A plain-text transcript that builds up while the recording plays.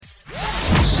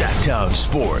Sacktown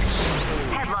Sports.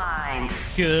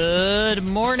 Headlines. Good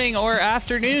morning or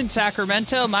afternoon,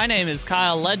 Sacramento. My name is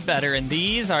Kyle Ledbetter, and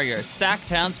these are your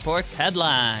Sacktown Sports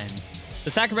headlines.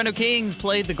 The Sacramento Kings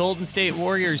played the Golden State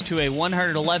Warriors to a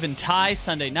 111 tie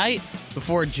Sunday night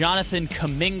before Jonathan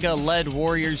Kuminga-led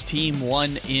Warriors team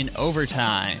won in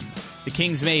overtime. The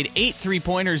Kings made 8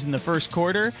 three-pointers in the first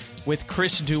quarter, with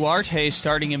Chris Duarte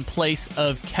starting in place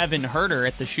of Kevin Huerter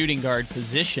at the shooting guard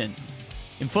position.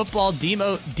 In football,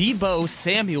 Deebo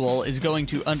Samuel is going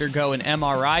to undergo an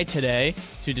MRI today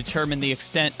to determine the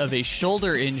extent of a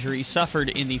shoulder injury suffered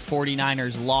in the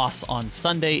 49ers' loss on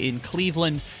Sunday in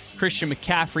Cleveland. Christian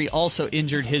McCaffrey also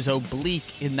injured his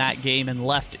oblique in that game and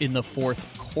left in the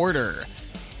fourth quarter.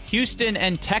 Houston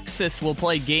and Texas will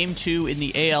play Game 2 in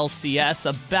the ALCS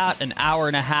about an hour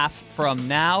and a half from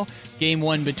now. Game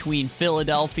 1 between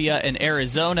Philadelphia and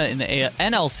Arizona in the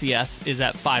NLCS is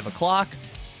at 5 o'clock.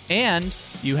 And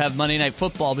you have Monday Night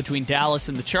Football between Dallas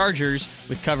and the Chargers,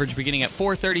 with coverage beginning at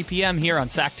 4:30 p.m. here on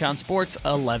Sacktown Sports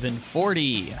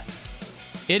 1140.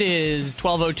 It is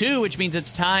 12:02, which means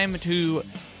it's time to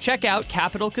check out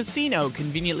Capital Casino,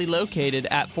 conveniently located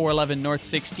at 411 North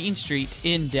 16th Street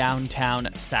in downtown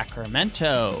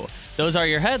Sacramento. Those are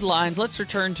your headlines. Let's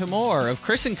return to more of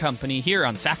Chris and Company here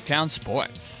on Sacktown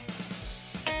Sports.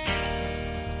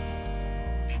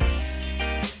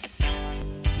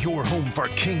 Your home for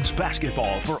Kings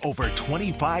basketball for over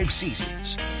 25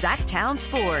 seasons. Sacktown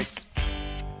Sports.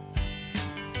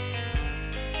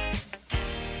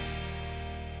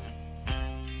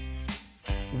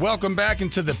 Welcome back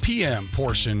into the PM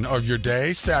portion of your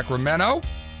day, Sacramento.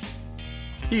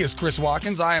 He is Chris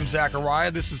Watkins. I am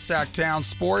Zachariah. This is Sacktown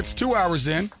Sports. 2 hours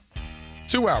in.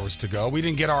 2 hours to go. We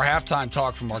didn't get our halftime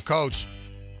talk from our coach,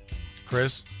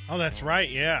 Chris. Oh, that's right,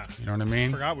 yeah. You know what I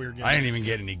mean? Forgot we were getting. I didn't even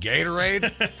get any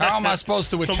Gatorade. How am I supposed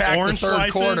to attack orange the third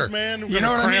slices, quarter? Man. You know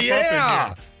what I mean? Yeah.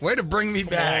 Here. Way to bring me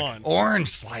Come back. on. Orange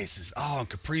slices. Oh, and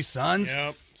Capri Suns.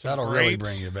 Yep. That'll really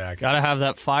bring you back. Gotta have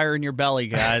that fire in your belly,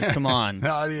 guys. Come on.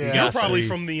 Oh, yeah. You're probably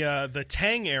from the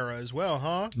Tang era as well,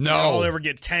 huh? No. Y'all ever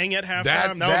get Tang at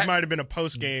halftime? That might have been a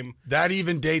post game. That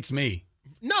even dates me.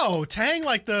 No, Tang,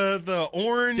 like the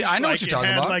orange. Yeah, I know what you're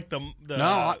talking about. Like the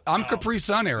no, I'm Capri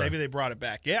Sun era. Maybe they brought it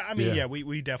back. Yeah, I mean,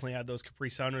 we definitely had those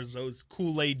Capri Sunners, those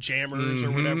Kool-Aid jammers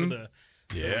or whatever. The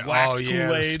wax the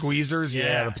Kool-Aids. squeezers.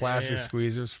 Yeah, the plastic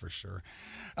squeezers for sure.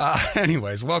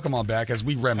 Anyways, welcome on back as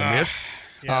we reminisce.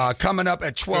 Coming up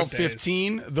at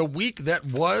 12:15, the week that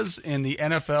was in the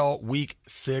NFL Week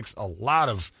 6. A lot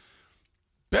of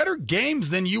better games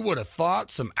than you would have thought.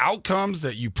 Some outcomes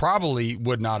that you probably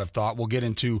would not have thought. We'll get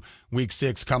into Week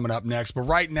 6 coming up next. But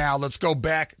right now, let's go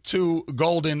back to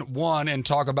Golden 1 and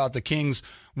talk about the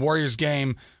Kings-Warriors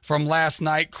game from last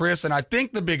night, Chris. And I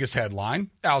think the biggest headline,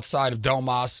 outside of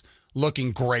Domas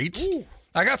looking great. Ooh.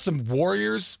 I got some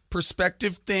Warriors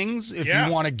perspective things if you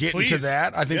want to get into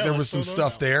that. I think there was some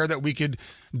stuff there that we could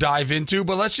dive into.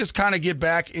 But let's just kind of get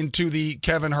back into the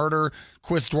Kevin Huerter,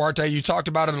 Chris Duarte. You talked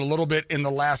about it a little bit in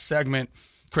the last segment,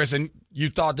 Chris, and you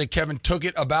thought that Kevin took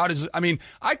it about his. I mean,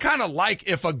 I kind of like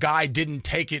if a guy didn't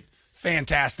take it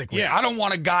fantastically. Yeah. I don't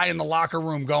want a guy in the locker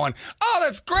room going, "Oh,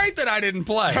 that's great that I didn't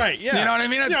play." Right, yeah. You know what I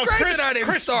mean? That's great that I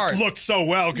didn't start. Looked so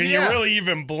well. Can you really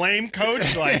even blame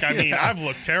Coach? Like, I mean, I've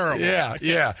looked terrible.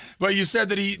 Yeah. But you said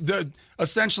that he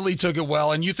essentially took it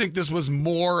well, and you think this was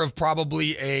more of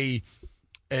probably a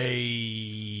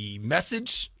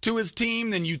message to his team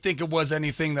than you think it was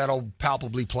anything that'll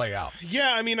palpably play out.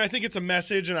 Yeah, I mean, I think it's a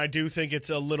message, and I do think it's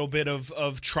a little bit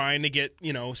of trying to get,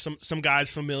 some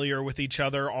guys familiar with each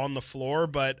other on the floor.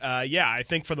 But I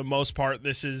think for the most part,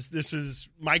 this is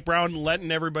Mike Brown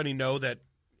letting everybody know that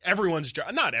everyone's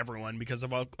not everyone, because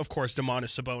of course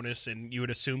Domantas Sabonis and you would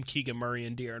assume Keegan Murray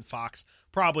and De'Aaron Fox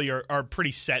probably are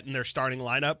pretty set in their starting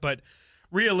lineup, but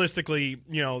realistically,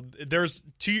 there's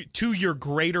to your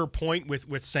greater point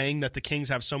with saying that the Kings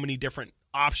have so many different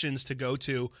options to go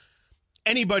to.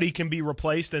 Anybody can be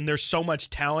replaced, and there's so much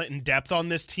talent and depth on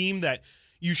this team that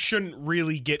you shouldn't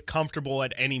really get comfortable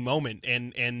at any moment.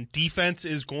 And defense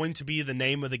is going to be the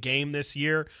name of the game this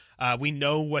year. We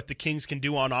know what the Kings can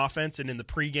do on offense, and in the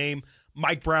pregame,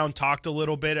 Mike Brown talked a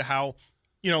little bit how,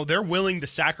 they're willing to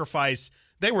sacrifice.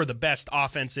 They were the best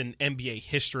offense in NBA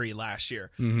history last year.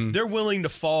 Mm-hmm. They're willing to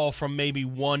fall from maybe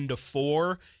 1 to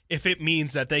 4 if it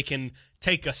means that they can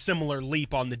take a similar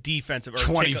leap on the defensive.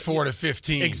 24 to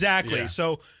 15. Exactly. Yeah.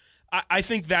 So I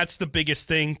think that's the biggest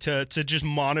thing to just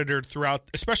monitor throughout,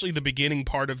 especially the beginning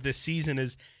part of this season,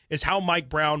 is how Mike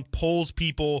Brown pulls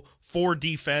people for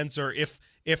defense, or if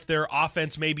if their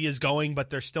offense maybe is going, but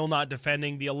they're still not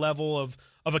defending. The level of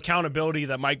accountability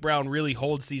that Mike Brown really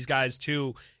holds these guys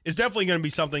to is definitely going to be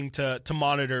something to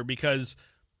monitor because,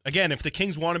 again, if the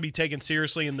Kings want to be taken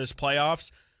seriously in this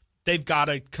playoffs, they've got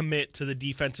to commit to the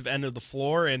defensive end of the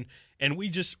floor, and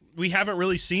we haven't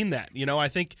really seen that. I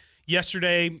think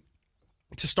yesterday,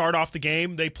 to start off the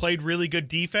game, they played really good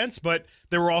defense, but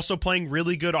they were also playing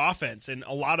really good offense. And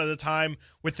a lot of the time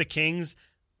with the Kings,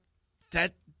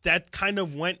 that kind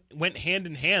of went hand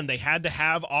in hand. They had to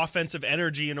have offensive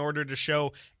energy in order to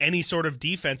show any sort of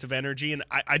defensive energy, and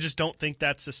I just don't think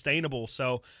that's sustainable.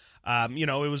 So,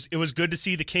 it was good to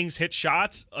see the Kings hit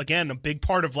shots. Again, a big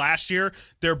part of last year,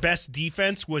 their best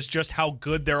defense was just how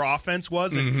good their offense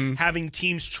was, and having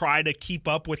teams try to keep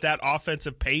up with that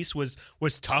offensive pace was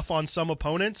tough on some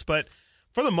opponents. But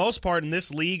for the most part in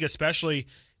this league, especially,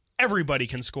 everybody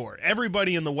can score.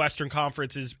 Everybody in the Western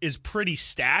Conference is pretty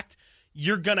stacked.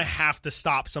 You're going to have to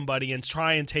stop somebody and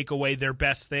try and take away their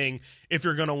best thing if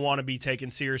you're going to want to be taken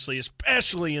seriously,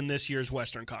 especially in this year's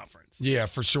Western Conference. Yeah,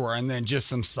 for sure. And then just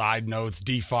some side notes.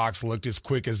 D-Fox looked as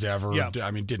quick as ever. Yeah.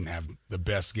 I mean, didn't have the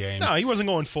best game. No, he wasn't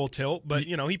going full tilt, but,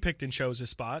 he picked and chose his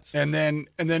spots. And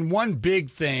then one big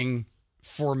thing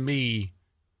for me,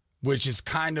 which is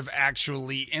kind of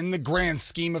actually in the grand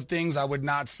scheme of things, I would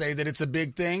not say that it's a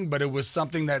big thing, but it was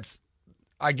something that's,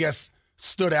 I guess,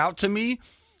 stood out to me,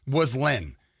 was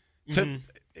Len.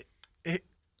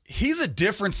 He's a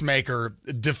difference maker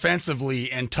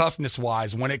defensively and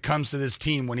toughness-wise when it comes to this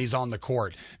team when he's on the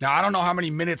court. Now, I don't know how many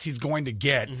minutes he's going to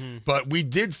get, but we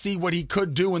did see what he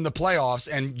could do in the playoffs,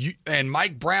 and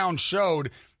Mike Brown showed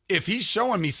if he's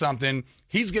showing me something,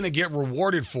 he's going to get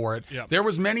rewarded for it. Yep. There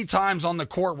was many times on the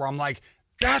court where I'm like,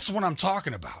 that's what I'm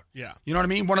talking about. Yeah. You know what I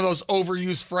mean? One of those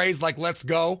overused phrases like, let's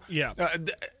go. Yeah.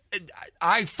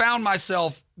 I found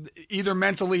myself either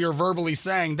mentally or verbally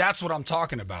saying, that's what I'm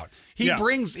talking about. He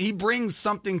brings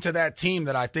something to that team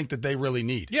that I think that they really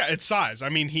need. Yeah, it's size. I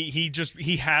mean,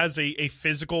 he has a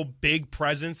physical big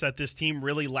presence that this team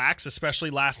really lacks, especially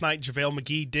last night. JaVale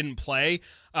McGee didn't play.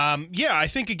 I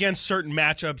think against certain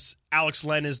matchups, Alex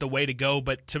Len is the way to go.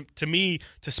 But to me,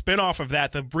 to spin off of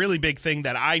that, the really big thing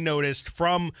that I noticed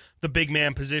from the big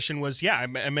man position was, I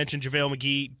mentioned JaVale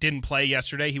McGee didn't play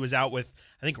yesterday. He was out with,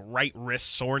 I think, right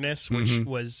wrist soreness, which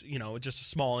was, just a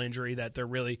small injury that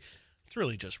it's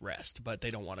really just rest, but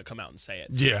they don't want to come out and say it.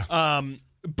 Yeah.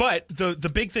 But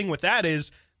the big thing with that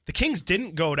is the Kings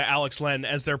didn't go to Alex Len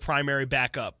as their primary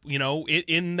backup.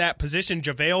 In that position,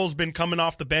 JaVale's been coming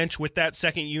off the bench with that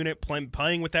second unit,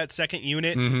 playing with that second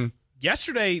unit.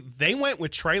 Yesterday, they went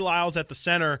with Trey Lyles at the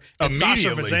center and Sasha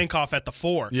Vezenkov at the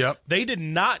 4. Yep. They did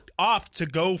not opt to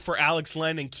go for Alex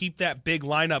Len and keep that big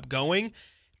lineup going.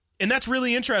 And that's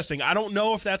really interesting. I don't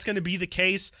know if that's going to be the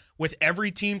case with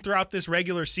every team throughout this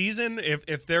regular season,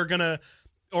 if they're going to,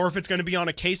 or if it's going to be on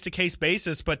a case-to-case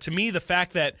basis. But to me, the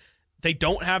fact that they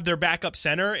don't have their backup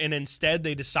center and instead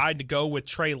they decide to go with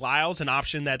Trey Lyles, an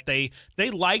option that they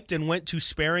liked and went to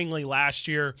sparingly last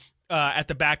year at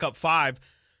the backup 5,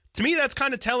 to me, that's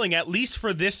kind of telling, at least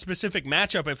for this specific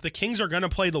matchup. If the Kings are going to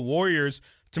play the Warriors,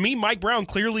 to me, Mike Brown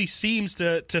clearly seems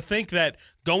to think that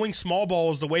going small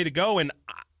ball is the way to go. And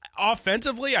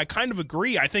offensively, I kind of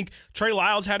agree. I think Trey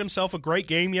Lyles had himself a great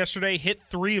game yesterday, hit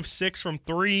 3 of 6 from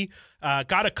 3,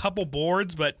 got a couple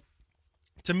boards, but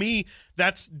to me,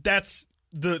 that's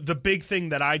the big thing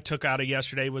that I took out of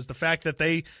yesterday was the fact that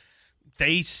they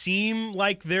seem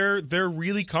like they're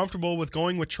really comfortable with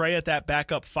going with Trey at that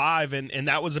backup 5, and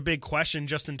that was a big question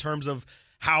just in terms of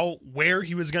where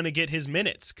he was going to get his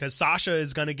minutes, because Sasha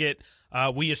is going to get,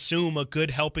 we assume, a good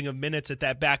helping of minutes at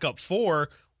that backup 4.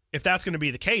 If that's going to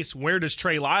be the case, where does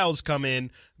Trey Lyles come in?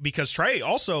 Because Trey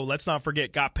also, let's not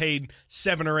forget, got paid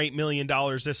 $7 or $8 million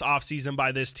this offseason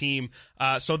by this team.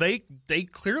 So they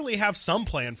clearly have some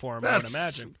plan for him, I would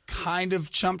imagine. Kind of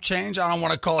chump change. I don't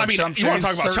want to call it chump change. You want to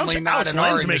talk about Certainly chump change? not Alex in our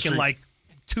Len's industry. making like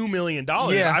 $2 million.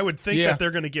 Yeah, I would think that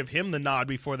they're going to give him the nod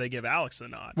before they give Alex the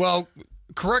nod. Well,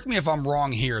 correct me if I'm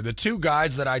wrong here. The two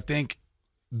guys that I think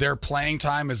their playing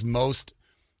time is most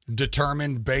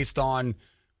determined based on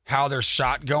how their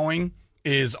shot going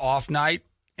is Off Night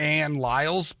and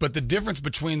Lyles. But the difference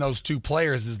between those two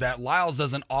players is that Lyles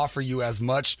doesn't offer you as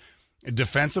much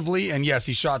defensively. And yes,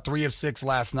 he shot 3 of 6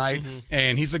 last night.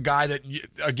 And he's a guy that,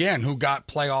 again, who got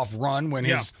playoff run when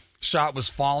his shot was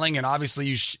falling. And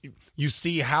obviously you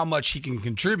see how much he can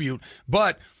contribute.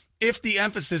 But if the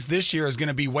emphasis this year is going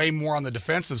to be way more on the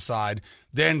defensive side,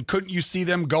 then couldn't you see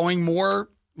them going more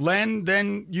Len,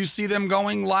 then you see them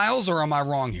going Lyles, or am I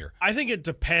wrong here? I think it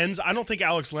depends. I don't think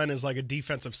Alex Len is like a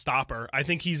defensive stopper. I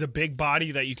think he's a big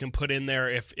body that you can put in there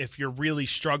if you're really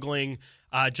struggling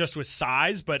just with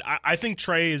size. But I think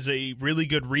Trey is a really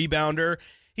good rebounder.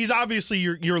 He's obviously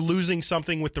you're losing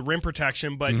something with the rim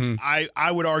protection, but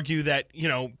I would argue that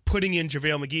putting in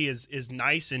JaVale McGee is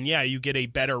nice, and yeah, you get a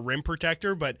better rim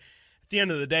protector, but at the end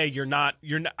of the day, you're not.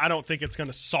 I don't think it's going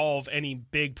to solve any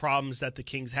big problems that the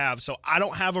Kings have. So I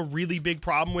don't have a really big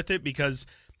problem with it because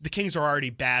the Kings are already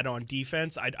bad on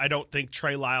defense. I don't think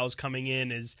Trey Lyles coming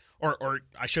in is, or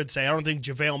I should say, I don't think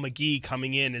JaVale McGee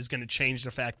coming in is going to change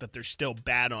the fact that they're still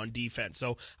bad on defense.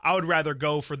 So I would rather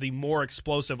go for the more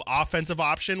explosive offensive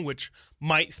option, which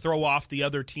might throw off the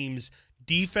other team's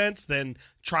defense, than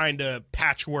trying to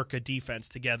patchwork a defense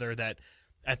together that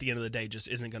at the end of the day just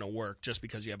isn't going to work just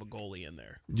because you have a goalie in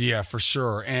there. Yeah, for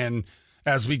sure. And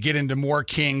as we get into more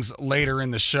Kings later in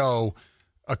the show,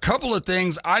 a couple of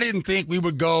things. I didn't think we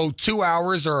would go 2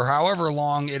 hours or however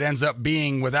long it ends up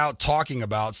being without talking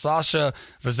about Sasha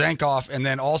Vezenkov, and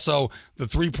then also the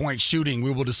three-point shooting.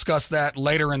 We will discuss that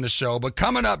later in the show. But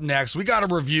coming up next, we got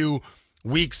to review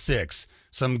Week 6.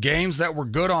 Some games that were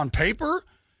good on paper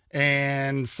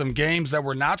and some games that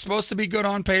were not supposed to be good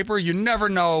on paper. You never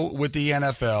know with the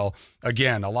NFL.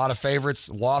 Again, a lot of favorites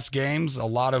lost games, a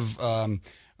lot of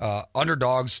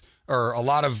underdogs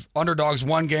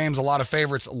won games, a lot of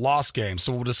favorites lost games.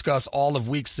 So we'll discuss all of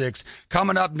Week 6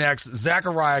 coming up next.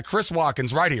 Zachariah, Chris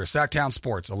Watkins, right here, Sacktown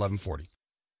Sports, 1140.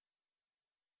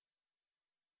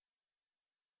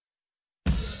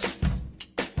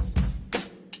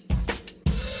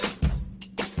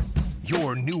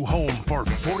 Your new home for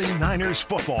 49ers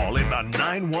football in the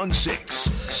 916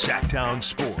 Sacktown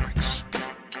Sports.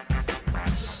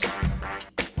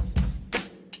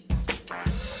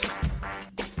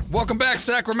 Welcome back,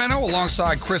 Sacramento,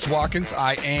 alongside Chris Watkins.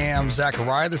 I am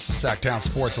Zachariah. This is Sacktown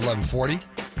Sports 1140.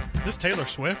 Is this Taylor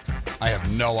Swift? I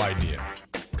have no idea.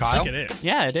 Kyle? I think it is.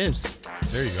 Yeah, it is.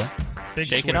 There you go. Big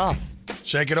Shake Swiftie. it off.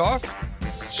 Shake it off?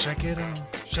 Shake it off.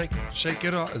 Shake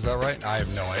it off. Is that right? I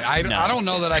have no idea. I don't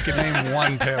know that I could name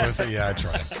one Taylor Swift. Yeah, I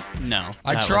tried. No.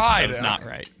 I tried. That was not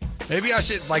right. Maybe I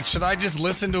should I just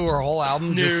listen to her whole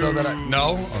album just so that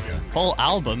No? Okay. Whole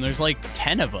album. There's like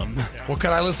 10 of them. Yeah. Well,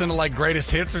 could I listen to like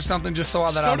greatest hits or something just so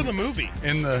that go I'm to the movie.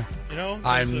 In the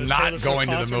I'm the not Taylor Swift going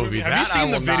to the concert movie. Have you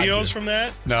seen the videos from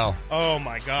that? No. Oh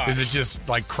my gosh. Is it just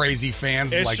like crazy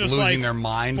fans It's like just losing like their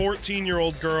mind?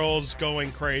 14-year-old girls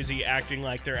going crazy, acting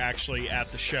like they're actually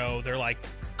at the show. They're like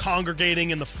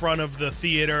congregating in the front of the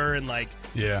theater and like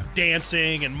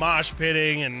dancing and mosh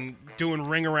pitting and doing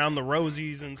ring around the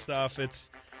rosies and stuff. It's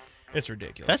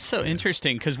ridiculous. That's so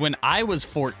interesting because when I was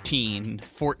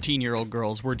 14-year-old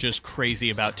girls were just crazy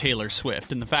about Taylor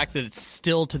Swift. And the fact that it's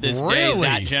still to this day,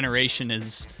 that generation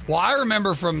is... Well, I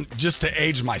remember from, just to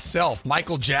age myself,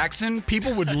 Michael Jackson,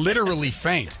 people would literally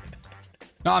faint.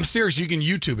 No, I'm serious. You can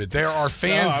YouTube it. There are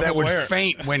fans that would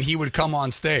faint when he would come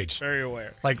on stage. Very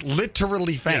aware. Like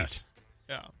literally faint. Yes.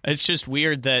 Yeah. It's just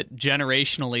weird that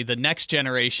generationally, the next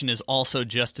generation is also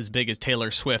just as big as Taylor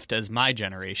Swift as my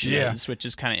generation is, which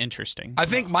is kind of interesting. I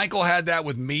think Michael had that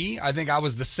with me. I think I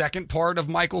was the second part of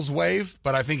Michael's wave,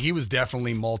 but I think he was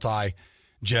definitely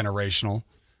multi-generational.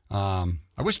 I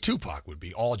wish Tupac would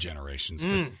be all generations.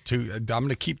 But I'm going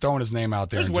to keep throwing his name out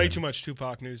there. There's way too much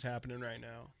Tupac news happening right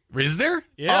now. Is there?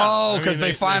 Yeah. Oh, because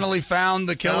they finally found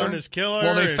the killer? Found his killer.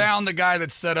 Well, they found the guy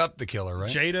that set up the killer,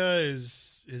 right? Jada is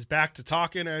back to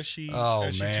talking as she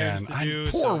tends to do.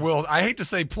 Poor Will. I hate to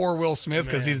say poor Will Smith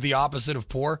because he's the opposite of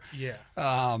poor. Yeah.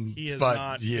 He is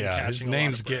not. Yeah, his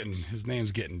name's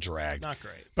getting dragged. Not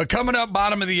great. But coming up,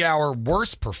 bottom of the hour,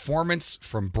 worst performance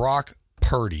from Brock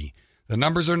Purdy. The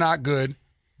numbers are not good,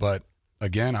 but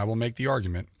again, I will make the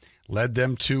argument. Led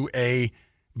them to a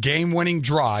game-winning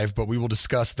drive, but we will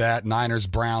discuss that. Niners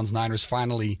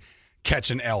finally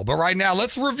catch an L. But right now,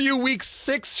 let's review Week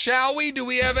 6, shall we? Do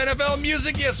we have NFL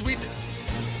music? Yes, we do.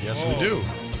 Yes, we do.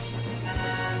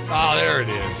 Oh, there it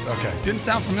is. Okay. Didn't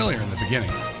sound familiar in the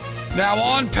beginning. Now,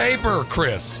 on paper,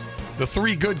 Chris, the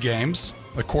 3 good games,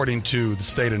 according to the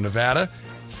state of Nevada,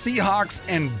 Seahawks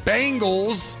and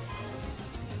Bengals.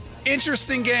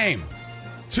 Interesting game.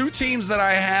 2 teams that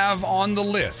I have on the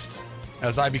list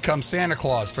as I become Santa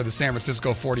Claus for the San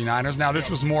Francisco 49ers. Now,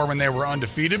 this was more when they were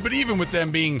undefeated, but even with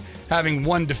them having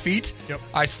 1 defeat,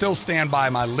 I still stand by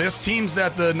my list. Teams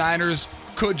that the Niners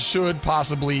should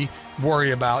possibly worry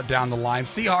about down the line.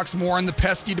 Seahawks more in the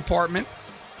pesky department.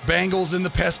 Bengals in the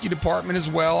pesky department as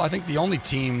well. I think the only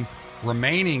team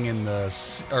remaining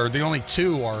the only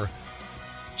 2 are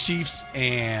Chiefs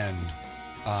and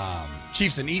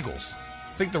Eagles.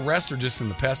 I think the rest are just in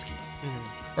the pesky.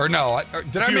 Or no,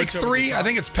 did I make two at the 3? top. I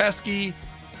think it's pesky,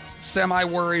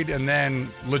 semi-worried, and then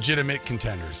legitimate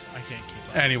contenders. I can't keep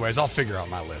up. Anyways, I'll figure out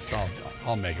my list.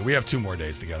 I'll make it. We have 2 more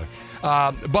days together.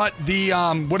 But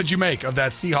what did you make of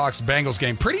that Seahawks-Bengals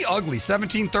game? Pretty ugly,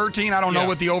 17-13. I don't know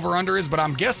what the over-under is, but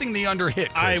I'm guessing the under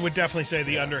hit, Chris. I would definitely say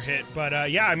the under hit. But,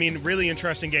 really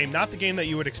interesting game. Not the game that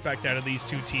you would expect out of these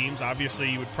two teams. Obviously,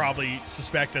 you would probably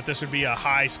suspect that this would be a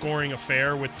high-scoring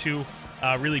affair with two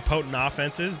really potent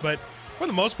offenses. But for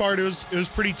the most part, it was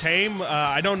pretty tame.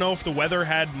 I don't know if the weather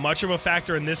had much of a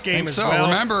factor in this game as well.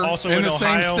 Remember, also in the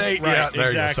Ohio. same state. Right, Yeah, there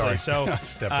exactly. you go.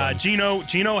 Sorry. So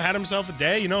Gino had himself a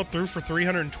day. Threw for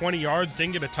 320 yards,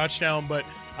 didn't get a touchdown, but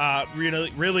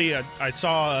really, I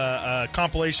saw a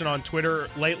compilation on Twitter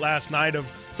late last night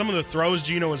of some of the throws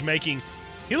Gino was making.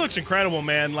 He looks incredible,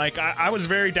 man. Like I was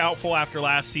very doubtful after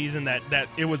last season that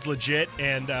it was legit,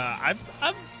 and I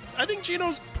think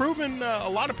Gino's proven a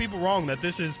lot of people wrong that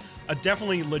this is a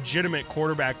definitely legitimate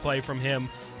quarterback play from him,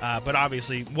 but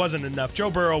obviously wasn't enough.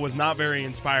 Joe Burrow was not very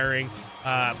inspiring.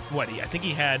 I think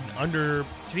he had did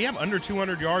he have under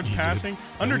 200 yards passing?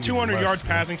 Under 200 yards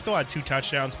passing, still had 2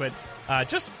 touchdowns, but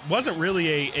just wasn't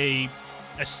really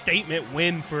a statement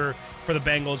win for the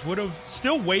Bengals. Would have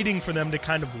still waiting for them to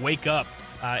kind of wake up.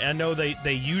 I know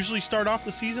they usually start off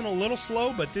the season a little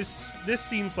slow, but this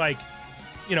seems like,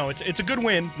 it's a good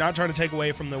win. Not trying to take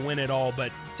away from the win at all,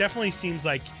 but definitely seems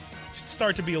like you should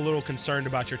start to be a little concerned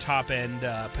about your top-end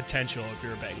potential if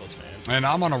you're a Bengals fan. And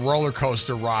I'm on a roller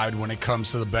coaster ride when it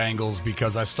comes to the Bengals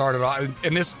because I started off,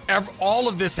 and all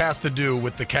of this has to do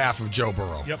with the calf of Joe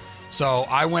Burrow. Yep. So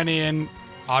I went in.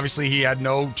 Obviously, he had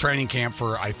no training camp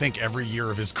for, I think, every year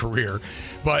of his career.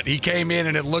 But he came in,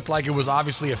 and it looked like it was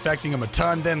obviously affecting him a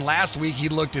ton. Then last week, he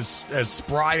looked as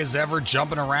spry as ever,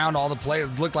 jumping around all the play.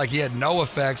 It looked like he had no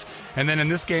effects. And then in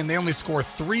this game, they only scored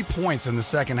 3 points in the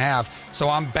second half. So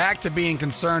I'm back to being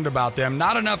concerned about them.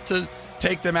 Not enough to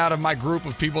take them out of my group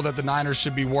of people that the Niners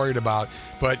should be worried about.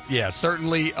 But, yeah,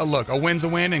 certainly, a win's a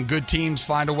win, and good teams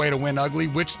find a way to win ugly,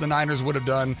 which the Niners would have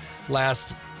done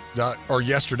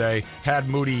yesterday had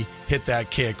Moody hit that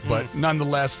kick. But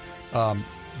nonetheless,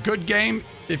 good game.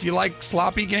 If you like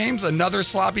sloppy games, another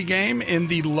sloppy game in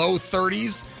the low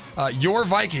 30s. Your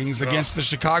Vikings against the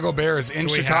Chicago Bears in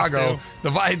Chicago. The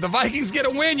Vikings get a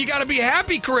win. You got to be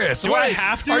happy, Chris. Do I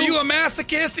have to? Are you a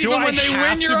masochist? Even when they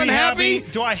win, you're unhappy?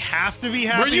 Do I have to be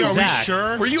happy? Are we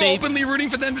sure? Were you openly rooting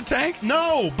for them to tank?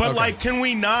 No, but can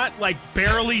we not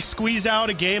barely squeeze out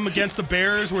a game against the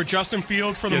Bears where Justin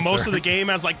Fields for the most of the game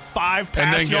has 5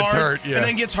 pass yards and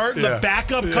then gets hurt? Yeah. The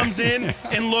backup comes in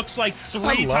and looks like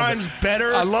 3 times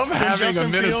better. I love having Justin a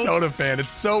Minnesota fan.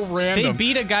 It's so random. They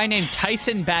beat a guy named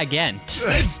Tyson Baggent.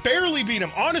 They barely beat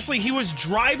him. Honestly, he was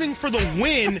driving for the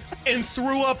win and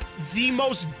threw up the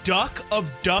most duck of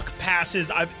duck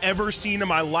passes I've ever seen in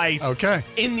my life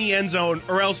in the end zone,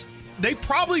 or else they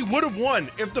probably would have won.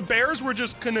 If the Bears were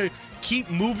just going to keep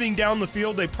moving down the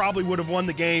field, they probably would have won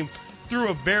the game through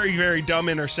a very, very dumb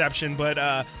interception.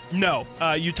 But no,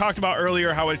 you talked about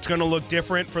earlier how it's going to look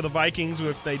different for the Vikings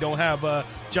if they don't have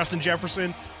Justin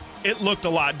Jefferson. It looked a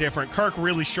lot different. Kirk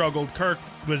really struggled. Kirk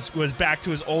was back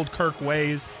to his old Kirk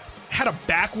ways. Had a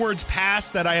backwards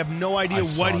pass that I have no idea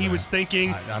what he was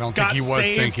thinking. I don't think he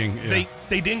was thinking. Yeah.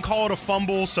 They didn't call it a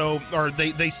fumble, or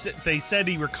they said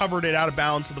he recovered it out of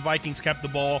bounds, so the Vikings kept the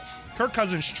ball. Kirk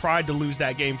Cousins tried to lose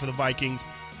that game for the Vikings.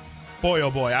 Boy,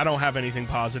 oh boy, I don't have anything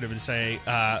positive to say.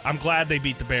 I'm glad they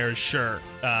beat the Bears, sure,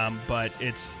 but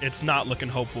it's not looking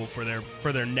hopeful for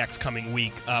their next coming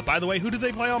week. By the way, who did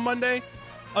they play on Monday?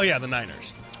 Oh, yeah, the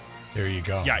Niners. There you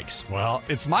go. Yikes. Well,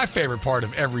 it's my favorite part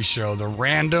of every show, the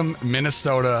random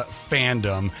Minnesota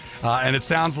fandom. And it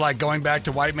sounds like going back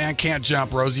to White Man Can't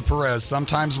Jump, Rosie Perez,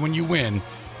 sometimes when you win,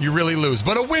 you really lose.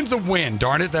 But a win's a win,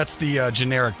 darn it. That's the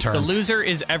generic term. The loser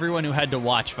is everyone who had to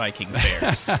watch Vikings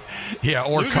Bears. Yeah,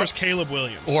 or loser's Caleb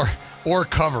Williams. Or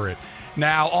cover it.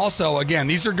 Now, also, again,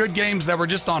 these are good games that were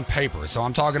just on paper. So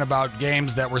I'm talking about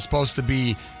games that were supposed to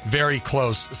be very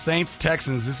close.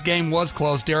 Saints-Texans, this game was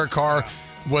close. Derek Carr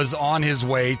was on his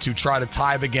way to try to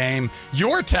tie the game.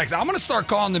 Your Texans. I'm going to start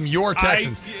calling them your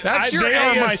Texans. That's your they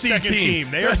are my AFC second team.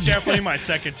 They are definitely my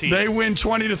second team. They win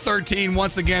 20-13.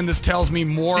 Once again, this tells me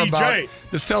more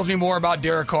about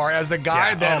Derek Carr as a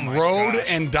guy that rode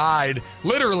and died.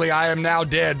 Literally, I am now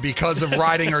dead because of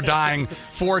riding or dying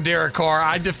for Derek Carr.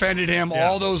 I defended him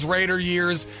all those Raider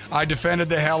years. I defended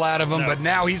the hell out of him, but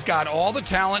now he's got all the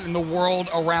talent in the world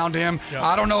around him.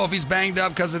 I don't know if he's banged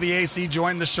up because of the AC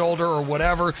joint in the shoulder or whatever.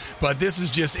 whatever, but this is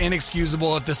just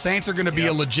inexcusable. If the Saints are going to be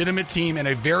a legitimate team in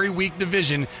a very weak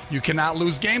division, you cannot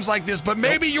lose games like this. But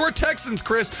maybe your Texans,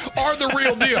 Chris, are the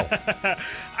real deal.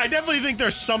 I definitely think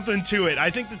there's something to it. I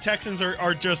think the Texans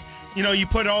are just, you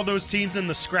put all those teams in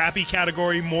the scrappy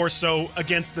category more so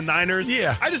against the Niners.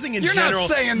 Yeah. I just think in You're general. You're not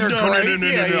saying they're great.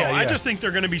 No. I just think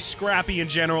they're going to be scrappy in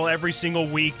general every single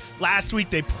week. Last week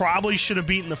they probably should have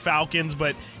beaten the Falcons,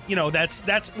 but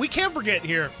that's we can't forget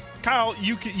here. Kyle,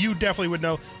 you definitely would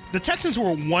know. The Texans were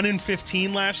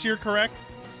 1-15 last year, correct?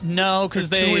 No,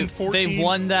 because they 2-14?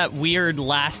 won that weird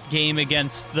last game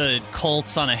against the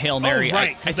Colts on a Hail Mary. Oh,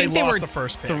 right, I think they were lost the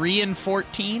first pick.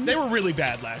 3-14. They were really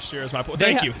bad last year, is my point.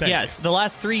 Thank you. Yes, the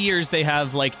last 3 years they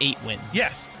have like 8 wins.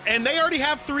 Yes, and they already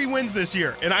have 3 wins this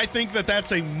year, and I think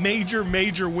that's a major,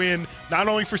 major win, not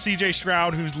only for C.J.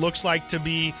 Stroud, who looks like to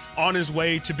be on his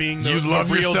way to being the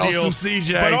real deal, some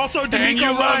C.J., but also and D'Amico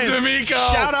you Ryans. love D'Amico.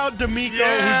 Shout out D'Amico,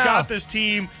 who's got this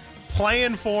team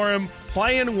playing for him,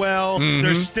 playing well.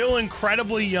 They're still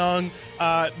incredibly young.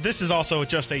 This is also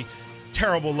just a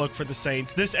terrible look for the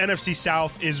Saints. This NFC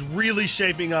South is really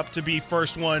shaping up to be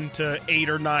first one to 8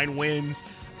 or 9 wins.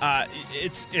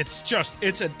 It's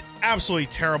an absolutely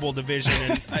terrible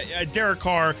division. And Derek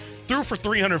Carr threw for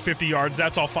 350 yards.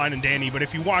 That's all fine and dandy. But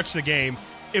if you watch the game,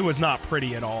 it was not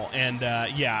pretty at all. And,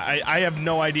 I have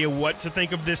no idea what to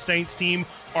think of this Saints team.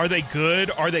 Are they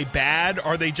good? Are they bad?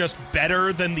 Are they just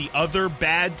better than the other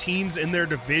bad teams in their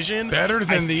division? Better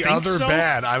than the other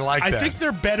bad. I like that. I think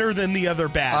they're better than the other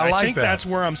bad. I think that's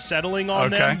where I'm settling on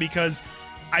them, because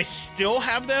I still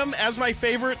have them as my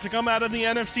favorite to come out of the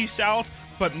NFC South.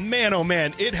 But, man, oh,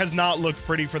 man, it has not looked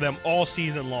pretty for them all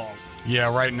season long.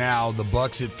 Yeah, right now, the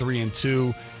Bucs at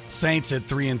 3-2. Saints at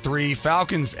 3-3,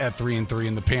 Falcons at 3-3,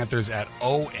 and the Panthers at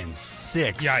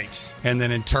 0-6. Yikes! And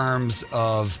then in terms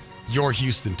of your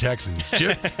Houston Texans,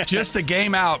 just the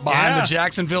game out behind the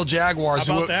Jacksonville Jaguars.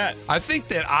 How about that? I think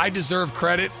that I deserve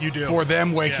credit for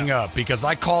them waking up, because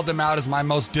I called them out as my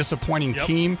most disappointing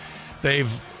team. They've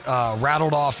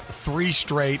rattled off 3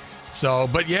 straight. So,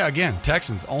 but yeah, again,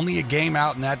 Texans, only a game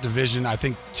out in that division. I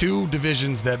think 2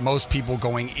 divisions that most people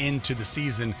going into the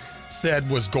season said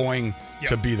was going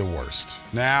to be the worst.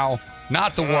 Now,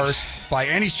 not the worst by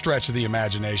any stretch of the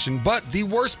imagination, but the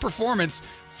worst performance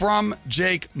from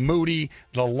Jake Moody,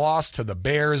 the loss to the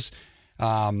Bears.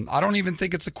 I don't even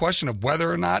think it's a question of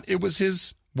whether or not it was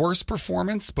his worst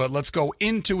performance, but let's go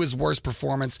into his worst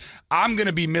performance. I'm going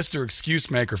to be Mr.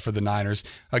 Excuse Maker for the Niners.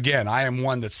 Again, I am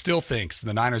one that still thinks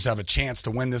the Niners have a chance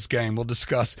to win this game. We'll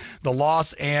discuss the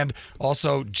loss and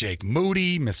also Jake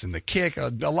Moody missing the kick. A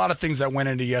lot of things that went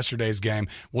into yesterday's game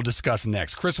we'll discuss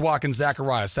next. Chris Watkins,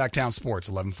 Zachariah, Sacktown Sports,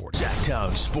 1140.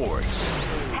 Sacktown Sports.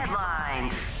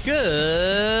 Headlines.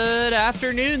 Good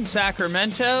afternoon,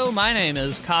 Sacramento. My name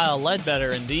is Kyle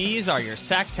Ledbetter, and these are your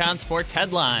Sacktown Sports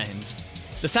headlines.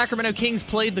 The Sacramento Kings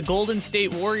played the Golden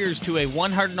State Warriors to a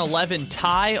 111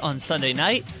 tie on Sunday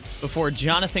night before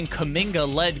Jonathan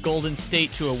Kuminga led Golden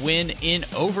State to a win in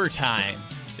overtime.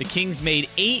 The Kings made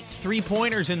 8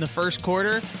 3-pointers in the first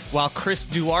quarter, while Chris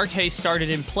Duarte started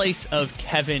in place of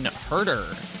Kevin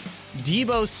Huerter.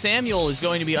 Deebo Samuel is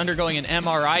going to be undergoing an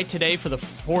MRI today for the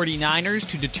 49ers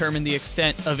to determine the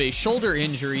extent of a shoulder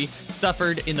injury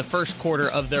suffered in the first quarter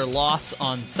of their loss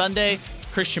on Sunday.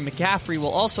 Christian McCaffrey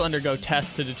will also undergo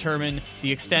tests to determine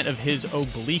the extent of his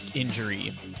oblique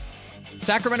injury.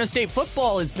 Sacramento State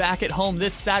football is back at home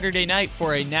this Saturday night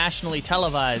for a nationally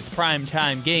televised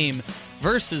primetime game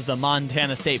versus the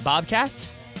Montana State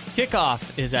Bobcats.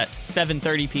 Kickoff is at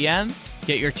 7:30 p.m.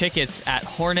 Get your tickets at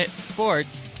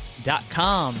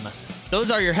hornetsports.com. Those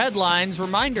are your headlines.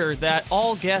 Reminder that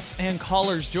all guests and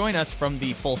callers join us from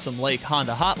the Folsom Lake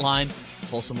Honda hotline.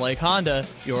 Folsom Lake Honda,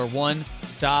 your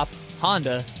one-stop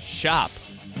Honda shop.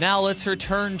 Now let's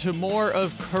return to more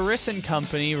of Chris and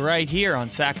Company right here on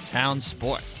Sacktown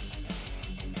Sports.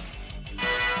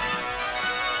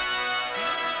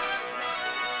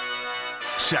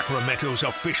 Sacramento's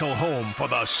official home for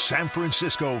the San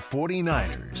Francisco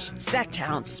 49ers.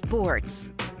 Sacktown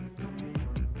Sports.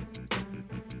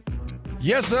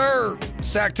 Yes, sir.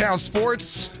 Sacktown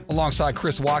Sports alongside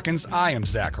Chris Watkins. I am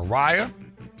Zachariah.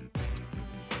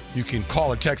 You can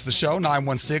call or text the show,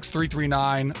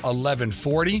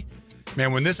 916-339-1140.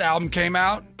 Man, when this album came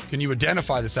out, can you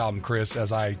identify this album, Chris,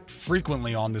 as I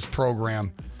frequently on this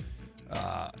program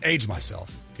age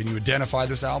myself? Can you identify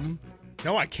this album?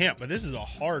 No, I can't, but this is a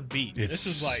hard beat.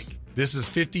 This is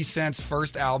 50 Cent's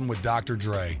first album with Dr.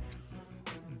 Dre.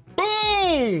 Boom!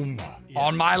 boom,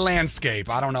 on my landscape.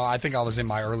 I don't know. I think I was in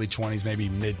my early 20s, maybe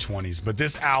mid-20s. But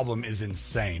this album is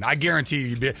insane. I guarantee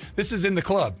you, this is In the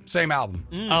Club. Same album.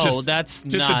 That's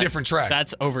just not, a different track.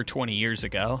 That's over 20 years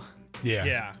ago. Yeah.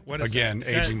 Yeah. What is Again, that?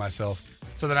 Is aging myself.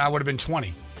 So then I would have been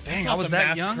 20. Dang, I was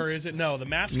that young? Is it? No, the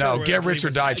Massacre. No, Get Rich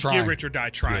or Die Trying. Get Rich or Die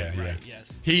Trying, Yeah, right, yeah.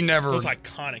 yes. He never... Those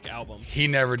iconic albums. He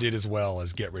never did as well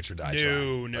as Get Rich or Die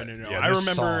Trying. No. Yeah, I this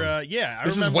remember, song,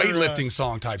 this is weightlifting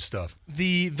song type stuff.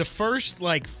 The first,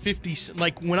 50...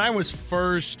 Like, when I was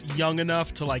first young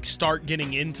enough to, start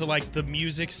getting into, the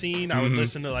music scene, I would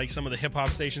listen to, some of the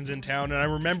hip-hop stations in town, and I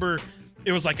remember...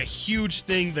 It was a huge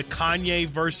thing, the Kanye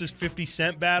versus 50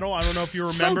 Cent battle. I don't know if you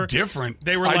remember. So different.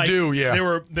 They were I do,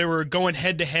 yeah. They were going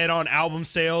head to head on album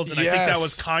sales, and I think that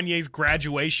was Kanye's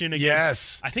graduation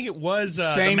against. I think it was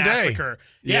same the Massacre.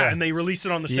 Day. Yeah, and they released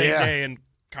it on the same day, and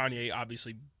Kanye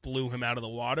obviously blew him out of the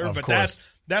water. Of but course.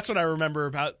 that's what I remember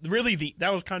about. Really,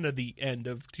 that was kind of the end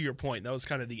of. To your point, that was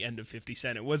kind of the end of 50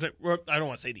 Cent. It wasn't. I don't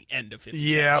want to say the end of 50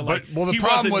 Cent. Yeah, but the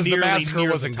problem was the Massacre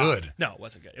wasn't good. No, it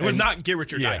wasn't good. It was not Get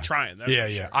Rich or Die Trying. That's for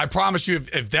sure. I promise you,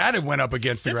 if that had went up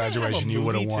against the graduation, you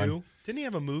would have won. Too? Didn't he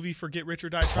have a movie for Get Rich or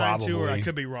Die Trying too? Or I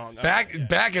could be wrong.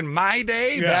 Back in my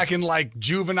day, back in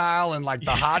Juvenile and the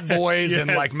Hot Boys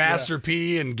and Master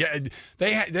P and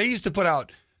they used to put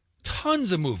out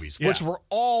tons of movies, which were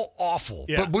all awful,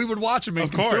 but we would watch them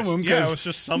and consume them because it was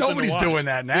just something nobody's doing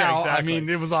that now. Yeah, exactly. I mean,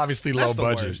 it was obviously low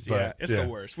budget. Worst, but it's the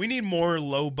worst. We need more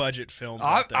low budget films.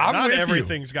 I'm Not with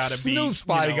everything's got to be. Snoop's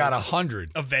probably got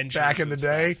 100 Avengers back in the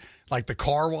day. Stuff. Like the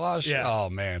car wash. Yeah. Oh,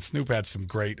 man. Snoop had some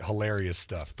great, hilarious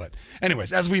stuff. But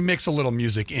anyways, as we mix a little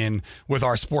music in with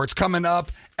our sports, coming up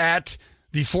at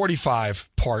the 45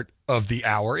 part of the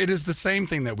hour, it is the same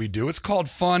thing that we do. It's called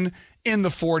Fun in the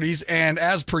 40s. And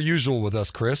as per usual with us,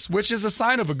 Chris, which is a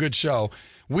sign of a good show,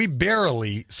 we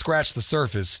barely scratched the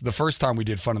surface the first time we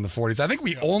did Fun in the 40s. I think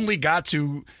we only got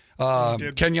to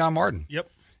Kenyon Martin. Yep.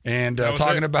 And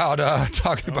talking about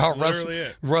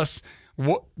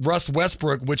Russ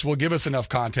Westbrook, which will give us enough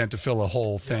content to fill a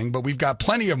whole thing. But we've got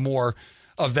plenty of more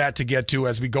of that to get to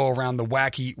as we go around the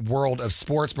wacky world of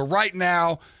sports. But right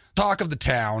now, talk of the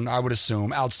town, I would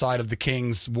assume, outside of the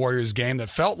Kings-Warriors game that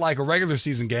felt like a regular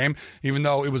season game, even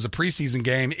though it was a preseason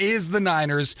game, is the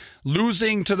Niners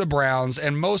losing to the Browns,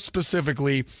 and most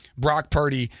specifically, Brock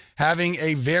Purdy having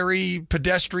a very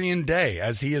pedestrian day,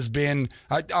 as he has been.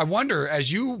 I wonder,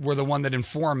 as you were the one that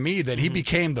informed me that he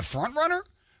became the front runner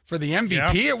for the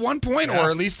MVP at one point, or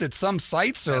at least at some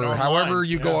sites, or however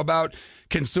you go about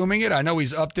consuming it. I know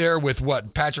he's up there with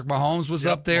Patrick Mahomes was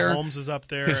up there. Mahomes is up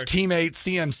there. His teammate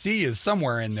CMC is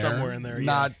somewhere in there.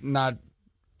 Not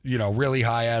really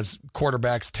high, as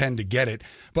quarterbacks tend to get it.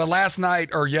 But last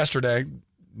night or yesterday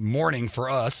morning for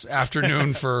us,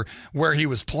 afternoon for where he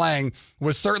was playing,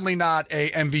 was certainly not a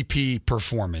MVP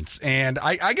performance. And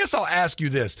I guess I'll ask you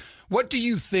this. What do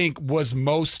you think was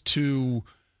most to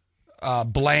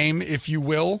blame, if you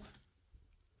will,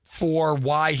 for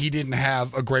why he didn't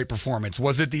have a great performance?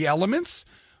 Was it the elements?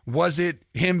 Was it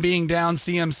him being down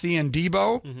CMC and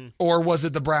Debo? Or was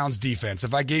it the Browns defense?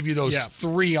 If I gave you those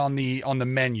three on the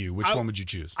menu, which one would you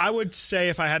choose? I would say,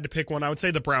 if I had to pick one, I would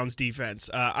say the Browns defense.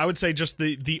 I would say just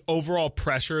the overall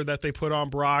pressure that they put on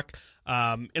Brock.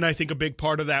 And I think a big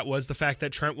part of that was the fact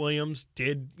that Trent Williams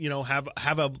did,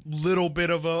 have a little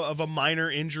bit of a minor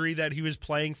injury that he was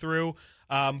playing through.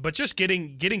 But just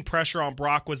getting pressure on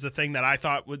Brock was the thing that I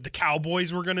thought the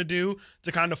Cowboys were going to do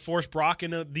to kind of force Brock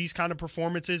into these kind of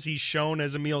performances. He's shown,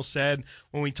 as Emil said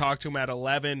when we talked to him at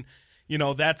 11,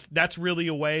 that's really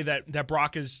a way that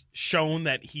Brock has shown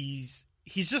that he's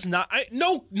just not.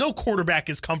 No quarterback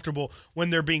is comfortable when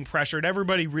they're being pressured.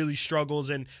 Everybody really struggles,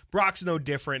 and Brock's no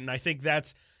different. And I think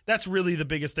that's really the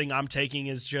biggest thing I'm taking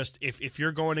is just if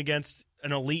you're going against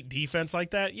an elite defense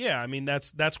like that,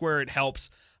 that's where it helps.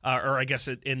 Or I guess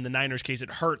in the Niners' case, it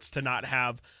hurts to not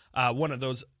have one of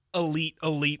those elite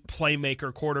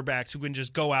playmaker quarterbacks who can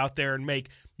just go out there and make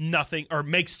nothing or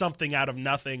make something out of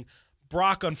nothing.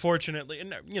 Brock, unfortunately,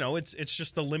 and it's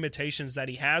just the limitations that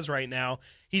he has right now.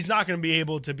 He's not going to be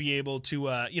able to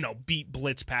beat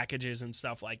blitz packages and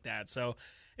stuff like that. So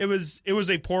it was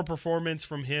a poor performance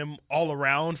from him all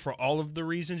around for all of the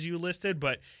reasons you listed.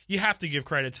 But you have to give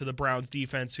credit to the Browns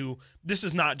defense, who this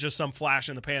is not just some flash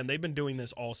in the pan. They've been doing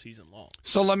this all season long.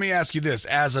 So let me ask you this: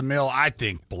 as a Mill, I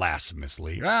think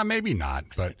blasphemously, maybe not,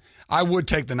 but I would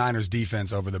take the Niners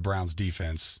defense over the Browns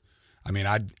defense. I mean,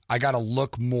 I got to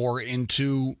look more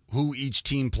into who each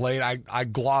team played. I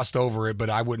glossed over it, but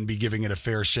I wouldn't be giving it a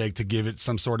fair shake to give it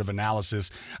some sort of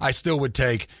analysis. I still would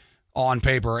take on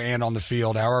paper and on the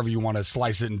field, however you want to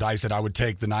slice it and dice it, I would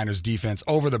take the Niners defense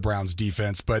over the Browns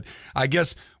defense. But I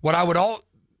guess what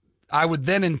I would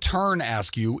then in turn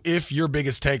ask you if your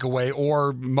biggest takeaway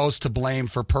or most to blame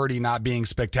for Purdy not being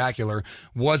spectacular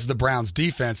was the Browns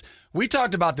defense. We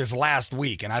talked about this last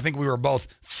week, and I think we were both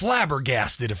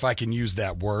flabbergasted, if I can use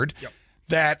that word,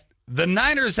 that the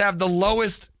Niners have the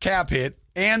lowest cap hit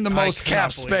and the most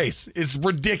cap space. It's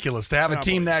ridiculous to have a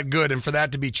team that good and for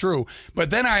that to be true. But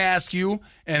then I ask you,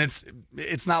 and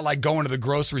it's not like going to the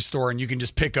grocery store and you can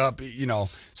just pick up,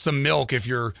 some milk if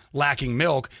you're lacking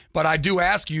milk. But I do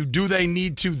ask you, do they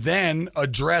need to then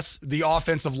address the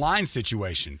offensive line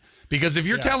situation? Because if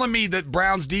you're telling me that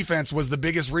Browns defense was the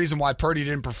biggest reason why Purdy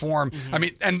didn't perform, I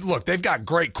mean, and look, they've got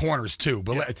great corners too.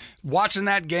 But watching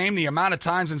that game, the amount of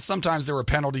times, and sometimes there were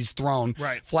penalties thrown,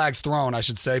 flags thrown, I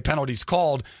should say, penalties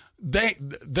called,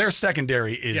 their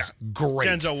secondary is great.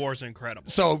 Denzel Ward's incredible.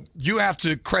 So you have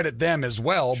to credit them as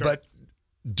well. Sure. But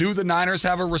do the Niners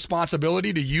have a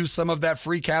responsibility to use some of that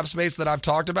free cap space that I've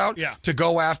talked about to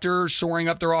go after shoring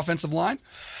up their offensive line?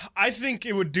 I think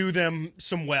it would do them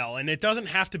some well, and it doesn't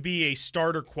have to be a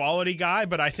starter quality guy,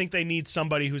 but I think they need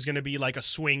somebody who's going to be like a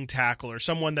swing tackle or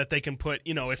someone that they can put,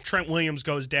 if Trent Williams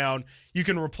goes down, you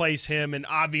can replace him, and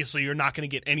obviously you're not going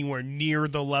to get anywhere near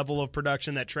the level of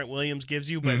production that Trent Williams gives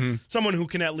you, but someone who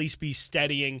can at least be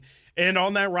steadying. And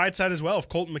on that right side as well, if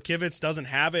Colton McKivitz doesn't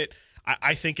have it,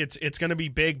 I think it's going to be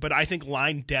big, but I think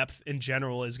line depth in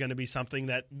general is going to be something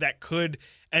that could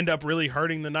end up really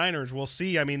hurting the Niners. We'll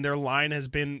see. I mean, their line has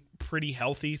been pretty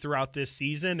healthy throughout this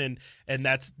season, and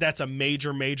that's a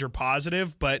major, major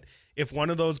positive. But if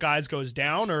one of those guys goes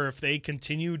down or if they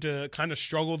continue to kind of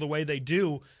struggle the way they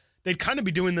do, they'd kind of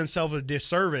be doing themselves a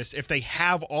disservice if they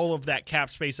have all of that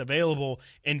cap space available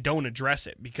and don't address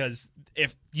it. Because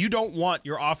if you don't want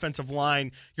your offensive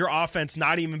line, your offense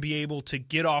not even be able to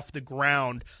get off the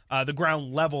ground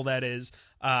level that is,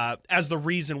 as the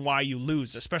reason why you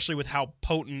lose, especially with how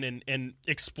potent and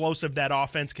explosive that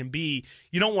offense can be,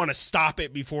 you don't want to stop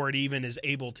it before it even is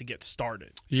able to get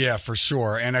started. Yeah, for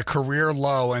sure. And a career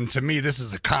low, and to me this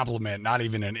is a compliment, not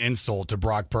even an insult to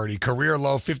Brock Purdy. Career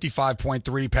low,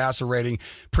 55.3 passer rating.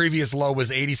 Previous low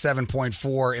was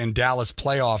 87.4 in Dallas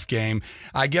playoff game.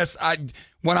 I guess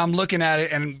when I'm looking at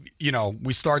it, and,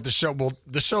 we start the show, well,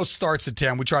 the show starts at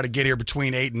 10. We try to get here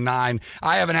between 8 and 9.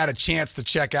 I haven't had a chance to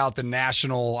check out the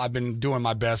national. I've been doing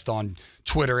my best on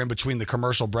Twitter in between the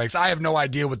commercial breaks. I have no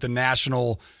idea what the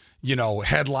national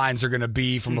headlines are going to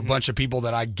be from a bunch of people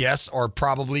that I guess are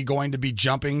probably going to be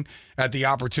jumping at the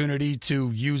opportunity to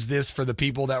use this for the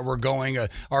people that were going.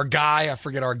 Our guy, I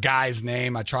forget our guy's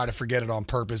name. I try to forget it on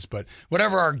purpose, but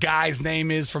whatever our guy's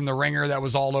name is from the Ringer that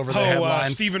was all over the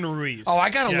headline. Stephen Ruiz. Oh, I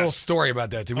got a little story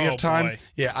about that. Do we have time? Boy.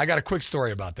 Yeah, I got a quick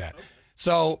story about that.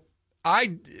 So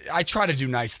I try to do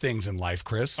nice things in life,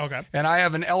 Chris. Okay. And I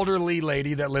have an elderly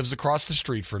lady that lives across the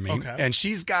street from me. Okay. And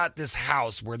she's got this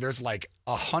house where there's like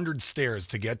 100 stairs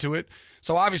to get to it.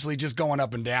 So obviously just going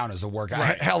up and down is a workout.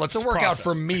 Right. Hell, it's a workout process.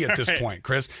 for me at this point,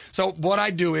 Chris. So what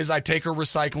I do is I take her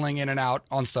recycling in and out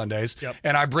on Sundays,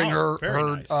 and I bring her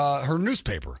her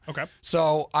newspaper. Okay.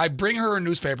 So I bring her a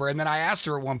newspaper, and then I asked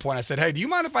her at one point, I said, hey, do you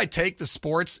mind if I take the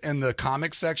sports and the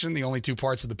comics section, the only two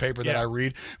parts of the paper that I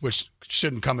read, which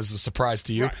shouldn't come as a surprise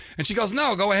to you? Right. And she goes,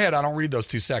 no, go ahead. I don't read those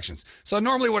two sections. So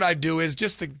normally what I do is,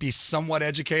 just to be somewhat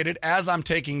educated, as I'm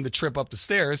taking the trip up the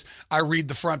stairs, I read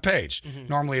the front page.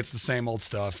 Normally it's the same old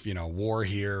stuff, war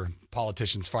here,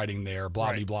 politicians fighting there,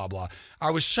 blah, blah, blah.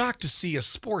 I was shocked to see a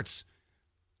sports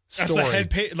story. That's the head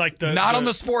page, not on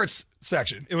the sports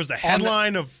section. It was the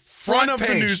headline of front of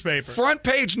the newspaper. Front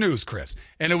page news, Chris.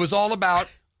 And it was all about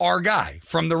our guy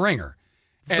from the Ringer.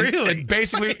 And, really? And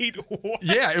basically, Wait, what?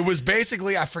 Yeah, it was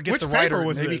basically, I forget Which the writer. paper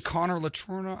was maybe this? Connor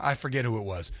Latrona. I forget who it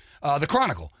was. The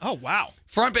Chronicle. Oh, wow.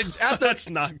 Front page. That's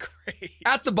not great.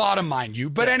 At the bottom, mind you.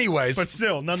 But anyways. But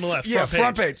still, nonetheless,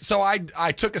 front page. So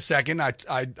I took a second.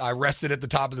 I rested at the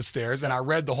top of the stairs, and I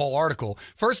read the whole article.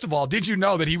 First of all, did you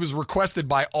know that he was requested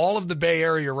by all of the Bay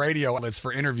Area radio outlets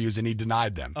for interviews, and he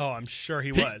denied them? Oh, I'm sure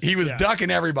he was. He was ducking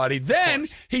everybody. Then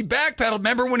he backpedaled.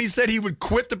 Remember when he said he would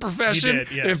quit the profession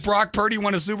if Brock Purdy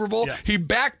won a Super Bowl? Yeah. He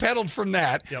backpedaled from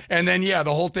that. Yep. And then, the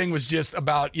whole thing was just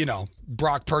about,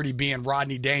 Brock Purdy being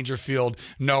Rodney Dangerfield,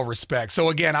 no respect. So,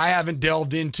 again, I haven't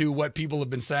delved into what people have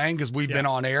been saying because we've been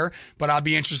on air, but I'll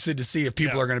be interested to see if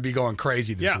people are going to be going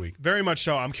crazy this week. Very much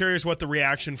so. I'm curious what the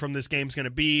reaction from this game is going to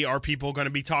be. Are people going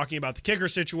to be talking about the kicker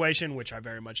situation, which I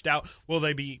very much doubt? Will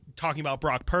they be talking about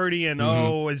Brock Purdy and,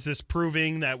 is this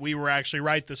proving that we were actually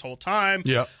right this whole time?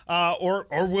 Yeah. Or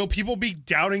will people be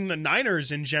doubting the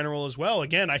Niners in general as well?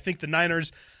 Again, I think the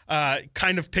Niners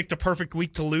kind of picked a perfect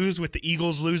week to lose with the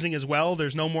Eagles losing as well.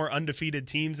 There's no more undefeated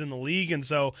teams in the league, and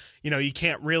so you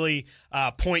can't really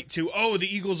point to, the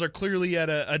Eagles are clearly at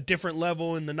a different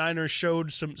level and the Niners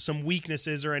showed some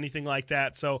weaknesses or anything like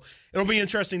that. So it'll be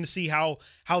interesting to see how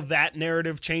that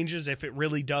narrative changes, if it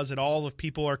really does at all, if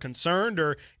people are concerned,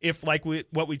 or if, like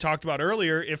what we talked about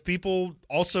earlier, if people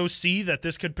also see that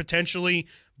this could potentially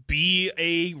be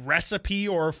a recipe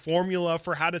or a formula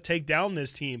for how to take down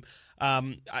this team. I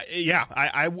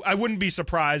wouldn't be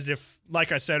surprised if,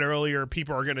 like I said earlier,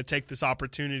 people are going to take this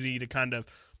opportunity to kind of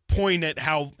point at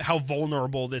how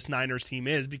vulnerable this Niners team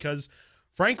is, because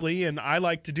frankly, and I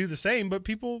like to do the same, but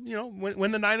people,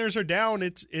 when the Niners are down,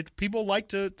 it's people like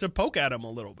to poke at them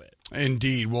a little bit.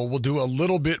 Indeed. Well, we'll do a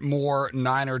little bit more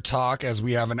Niner talk as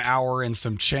we have an hour and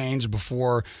some change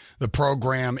before the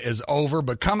program is over.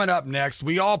 But coming up next,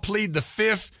 we all plead the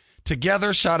fifth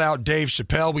together. Shout out Dave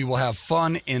Chappelle. We will have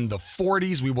fun in the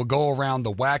 40s. We will go around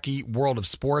the wacky world of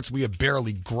sports. We have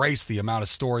barely graced the amount of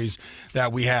stories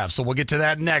that we have. So we'll get to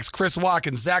that next. Chris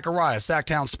Watkins, Zachariah,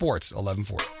 Sacktown Sports,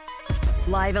 1140.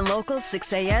 Live and local,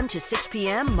 6 a.m. to 6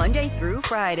 p.m., Monday through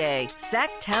Friday.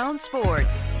 Sacktown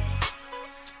Sports.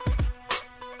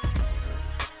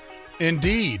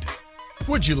 Indeed.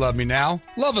 Would you love me now?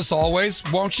 Love us always,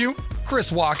 won't you?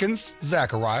 Chris Watkins,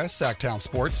 Zachariah, Sacktown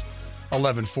Sports,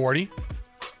 1140.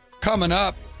 Coming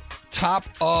up, top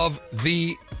of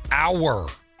the hour.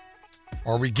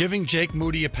 Are we giving Jake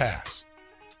Moody a pass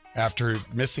after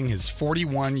missing his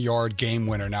 41-yard game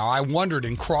winner? Now, I wondered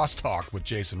in crosstalk with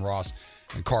Jason Ross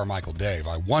and Carmichael Dave.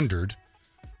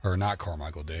 Or not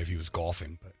Carmichael Dave, he was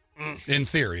golfing, but in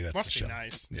theory, that's the show.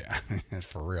 Must be nice. Yeah,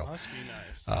 for real. Must be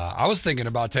nice. I was thinking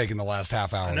about taking the last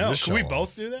half hour of this show. Can we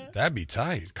both do that? That'd be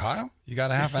tight. Kyle, you got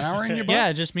a half an hour in your butt?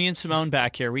 Yeah, just me and Simone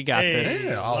back here. We got this.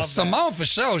 Yeah, Simone for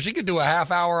sure. She could do a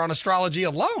half hour on astrology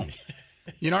alone.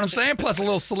 You know what I'm saying? Plus a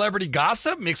little celebrity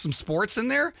gossip, mix some sports in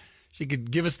there. She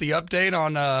could give us the update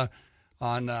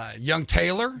on young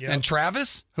Taylor and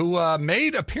Travis, who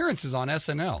made appearances on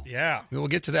SNL. Yeah. We will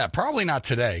get to that. Probably not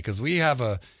today, because we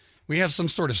have some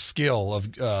sort of skill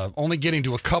of only getting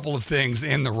to a couple of things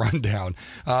in the rundown.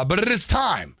 But it is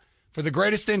time for the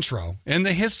greatest intro in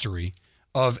the history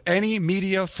of any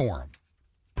media forum.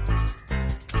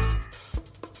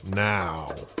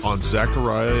 Now, on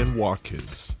Zachariah and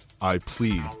Watkins, I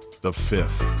plead the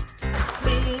fifth.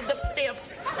 Plead the fifth.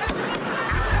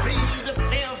 Plead the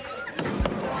fifth.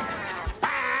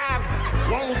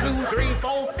 5, 1, 2, 3,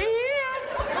 4, 5.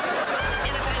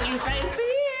 Anything you say, 5.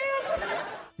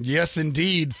 Yes,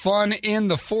 indeed. Fun in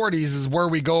the 40s is where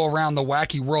we go around the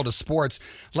wacky world of sports.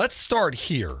 Let's start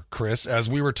here, Chris, as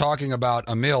we were talking about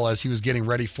Emil as he was getting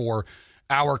ready for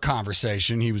our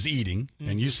conversation. He was eating,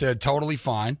 and you said totally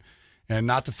fine. And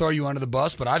not to throw you under the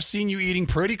bus, but I've seen you eating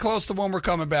pretty close to when we're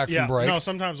coming back from break. No,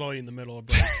 sometimes I'll eat in the middle of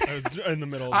break. In the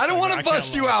middle of I don't want to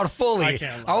bust you out fully.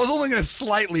 I was only going to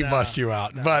slightly bust you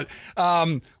out. No. But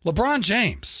LeBron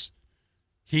James,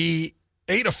 he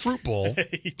ate a fruit bowl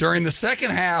during the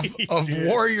second half of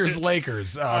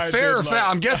Warriors-Lakers. Fair or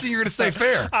foul? I'm guessing you're going to say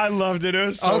fair. I loved it. It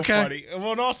was so funny.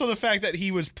 Well, and also the fact that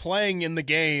he was playing in the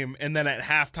game and then at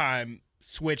halftime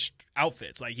switched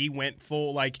outfits. Like he went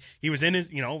full, like he was in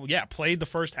his, played the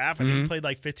first half. I think he played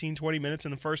like 15, 20 minutes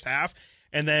in the first half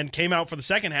and then came out for the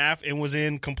second half and was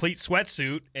in complete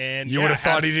sweatsuit. And you would have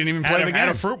thought he didn't even play the game. Had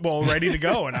a fruit bowl ready to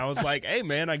go. And I was like, hey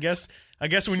man, I guess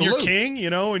when you're king,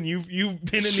 and you've been in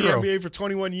the NBA for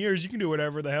 21 years, you can do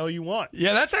whatever the hell you want.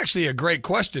 Yeah, that's actually a great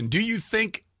question. Do you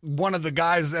think one of the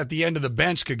guys at the end of the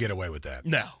bench could get away with that?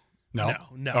 No.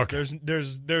 Okay.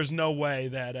 There's no way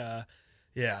that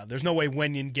there's no way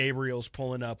Wenyen Gabriel's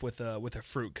pulling up with a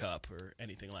fruit cup or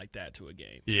anything like that to a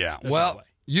game. Yeah, there's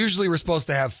usually we're supposed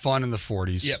to have fun in the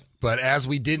 40s. Yep. But as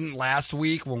we didn't last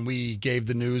week when we gave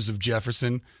the news of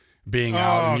Jefferson being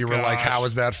out and you were like, how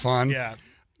is that fun? Yeah.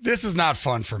 This is not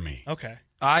fun for me. Okay.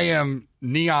 I am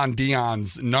Neon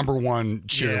Dion's number one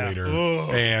cheerleader,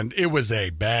 and it was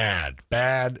a bad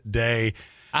day.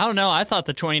 I don't know. I thought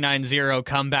the 29-0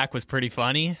 comeback was pretty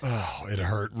funny. Oh, it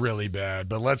hurt really bad.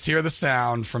 But let's hear the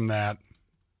sound from that.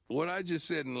 What I just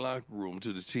said in the locker room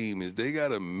to the team is they got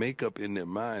to make up in their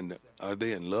mind, are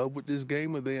they in love with this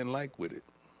game or are they in like with it?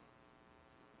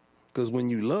 Because when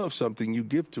you love something, you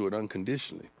give to it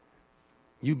unconditionally.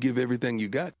 You give everything you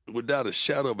got. Without a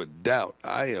shadow of a doubt,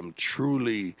 I am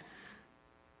truly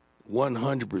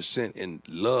 100% in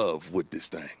love with this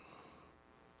thing.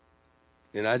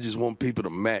 And I just want people to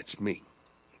match me.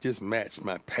 Just match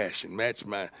my passion, match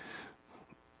my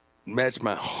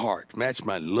heart, match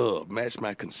my love, match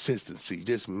my consistency,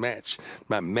 just match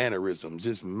my mannerisms,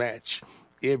 just match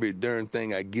every darn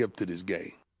thing I give to this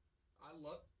game.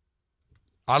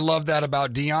 I love that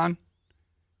about Deion.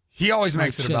 He always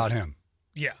makes it about him.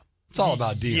 Yeah. It's all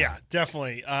about Deion. Yeah,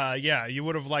 definitely. You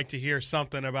would have liked to hear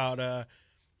something about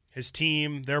his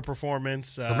team, their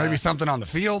performance. Or maybe something on the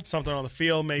field. Something on the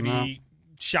field, maybe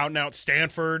shouting out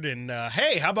Stanford. And,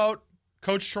 hey, how about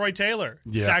Coach Troy Taylor,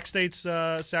 Sac State's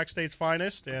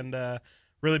finest, and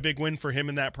really big win for him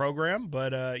in that program.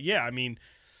 But,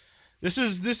 this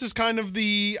is kind of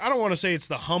the – I don't want to say it's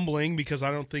the humbling because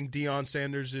I don't think Deion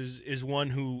Sanders is one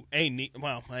who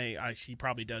he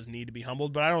probably does need to be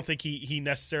humbled, but I don't think he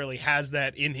necessarily has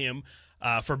that in him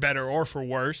for better or for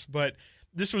worse. But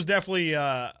this was definitely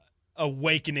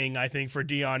awakening, I think, for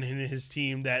Deion and his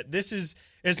team that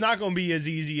it's not going to be as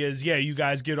easy as, you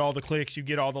guys get all the clicks, you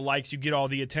get all the likes, you get all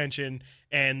the attention,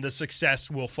 and the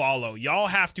success will follow. Y'all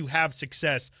have to have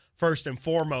success first and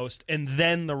foremost, and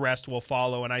then the rest will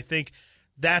follow. And I think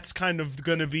that's kind of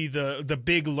going to be the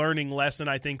big learning lesson,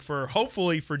 I think,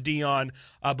 hopefully for Deion,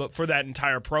 but for that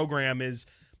entire program is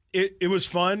it was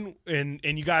fun, and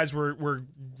you guys were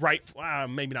right,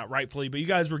 maybe not rightfully, but you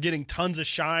guys were getting tons of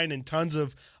shine and tons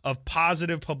of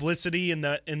positive publicity in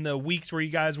the weeks where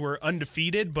you guys were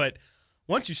undefeated. But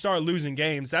once you start losing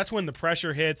games, that's when the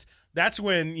pressure hits. That's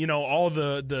when, all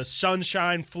the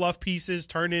sunshine fluff pieces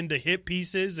turn into hit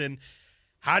pieces. And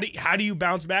how do you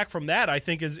bounce back from that, I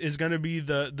think is going to be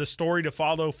the story to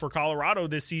follow for Colorado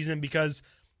this season, because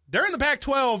they're in the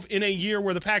Pac-12 in a year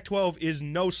where the Pac-12 is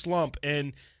no slump.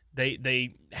 And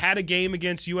they had a game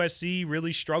against USC,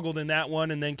 really struggled in that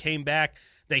one, and then came back.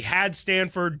 They had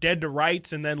Stanford dead to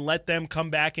rights and then let them come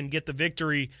back and get the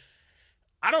victory.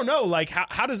 I don't know,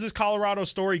 how does this Colorado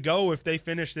story go if they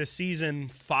finish this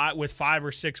season with 5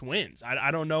 or 6 wins?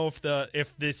 I don't know if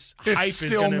this hype is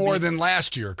still more than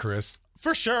last year, Chris.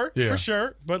 For sure, for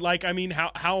sure. But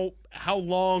how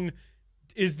long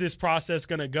is this process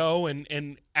going to go?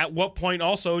 And at what point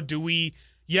also do we?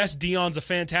 Yes, Deion's a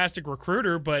fantastic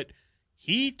recruiter, but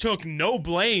he took no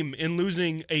blame in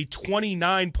losing a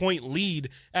 29-point lead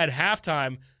at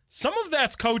halftime. Some of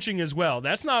that's coaching as well.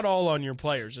 That's not all on your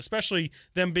players, especially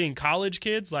them being college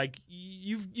kids.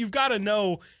 You've got to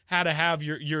know how to have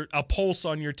a pulse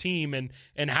on your team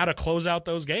and how to close out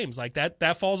those games.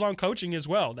 That falls on coaching as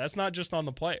well. That's not just on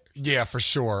the players. Yeah, for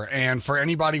sure. And for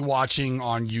anybody watching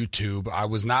on YouTube, I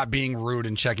was not being rude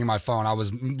and checking my phone. I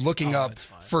was looking up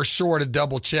for sure to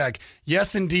double check.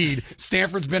 Yes, indeed.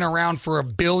 Stanford's been around for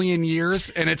 1 billion years,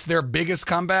 and it's their biggest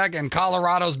comeback. And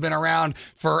Colorado's been around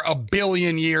for 1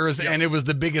 billion years, and it was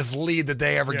the biggest lead that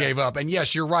they ever gave up. And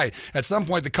yes, you're right. At some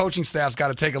point, the coaching staff's got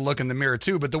to take a look in the mirror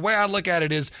too. But the way I look at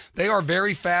it is they are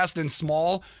very fast and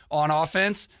small on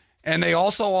offense, and they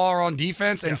also are on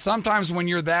defense. And sometimes when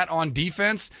you're that on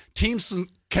defense, teams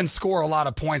can score a lot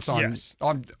of points on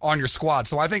your squad.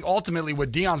 So I think ultimately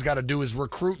what Deion's got to do is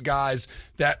recruit guys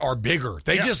that are bigger.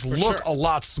 They just look a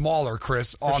lot smaller,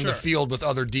 Chris, on the field with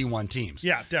other D1 teams.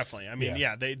 Yeah, definitely. I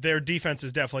mean, their defense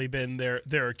has definitely been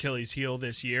their Achilles heel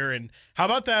this year. And how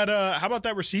about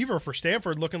that receiver for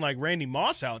Stanford looking like Randy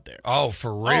Moss out there? Oh,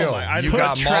 for real. You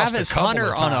got Travis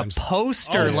Hunter on a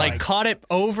poster, caught it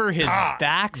over his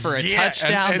back for a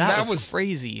touchdown. And that was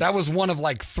crazy. That was one of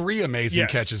 3 amazing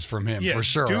catches from him, for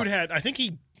sure. Dude I think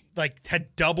he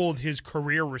had doubled his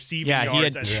career receiving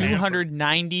yards. Yeah, he had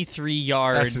 293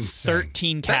 yards,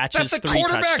 13 catches, that's a 3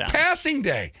 quarterback touchdowns. passing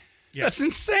day. Yeah. That's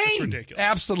insane. That's ridiculous.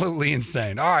 Absolutely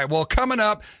insane. All right, well, coming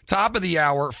up, top of the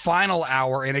hour, final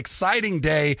hour, an exciting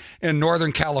day in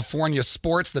Northern California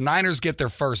sports. The Niners get their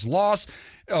first loss.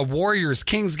 A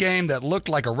Warriors-Kings game that looked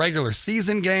like a regular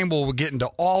season game. We'll get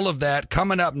into all of that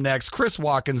coming up next. Chris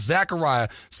Watkins, Zachariah,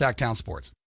 Sacktown Sports.